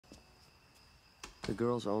The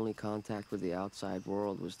girls' only contact with the outside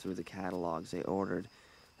world was through the catalogs they ordered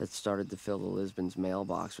that started to fill the Lisbon's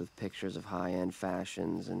mailbox with pictures of high-end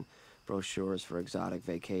fashions and brochures for exotic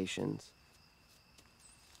vacations.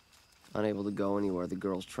 Unable to go anywhere, the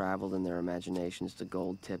girls traveled in their imaginations to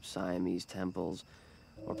gold-tipped Siamese temples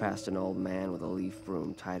or past an old man with a leaf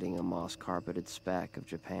broom tidying a moss-carpeted speck of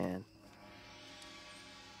Japan.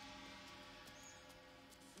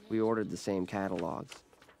 We ordered the same catalogs,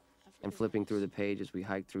 and flipping through the pages, we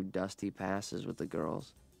hiked through dusty passes with the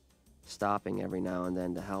girls, stopping every now and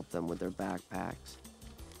then to help them with their backpacks,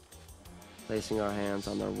 placing our hands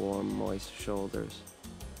on their warm, moist shoulders,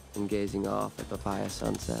 and gazing off at papaya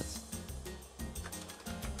sunsets.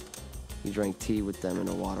 We drank tea with them in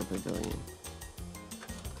a water pavilion.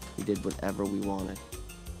 We did whatever we wanted.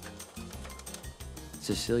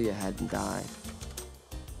 Cecilia hadn't died.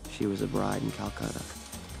 She was a bride in Calcutta.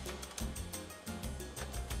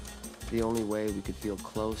 The only way we could feel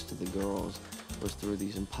close to the girls was through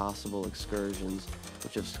these impossible excursions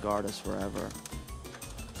which have scarred us forever,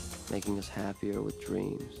 making us happier with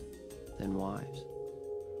dreams than wives.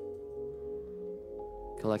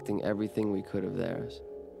 Collecting everything we could of theirs,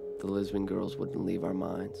 the Lisbon girls wouldn't leave our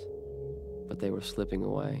minds, but they were slipping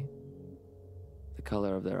away. The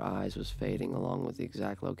color of their eyes was fading along with the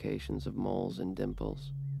exact locations of moles and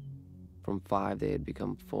dimples. From 5 they had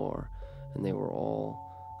become 4, and they were all,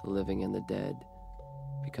 the living and the dead,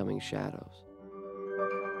 becoming shadows.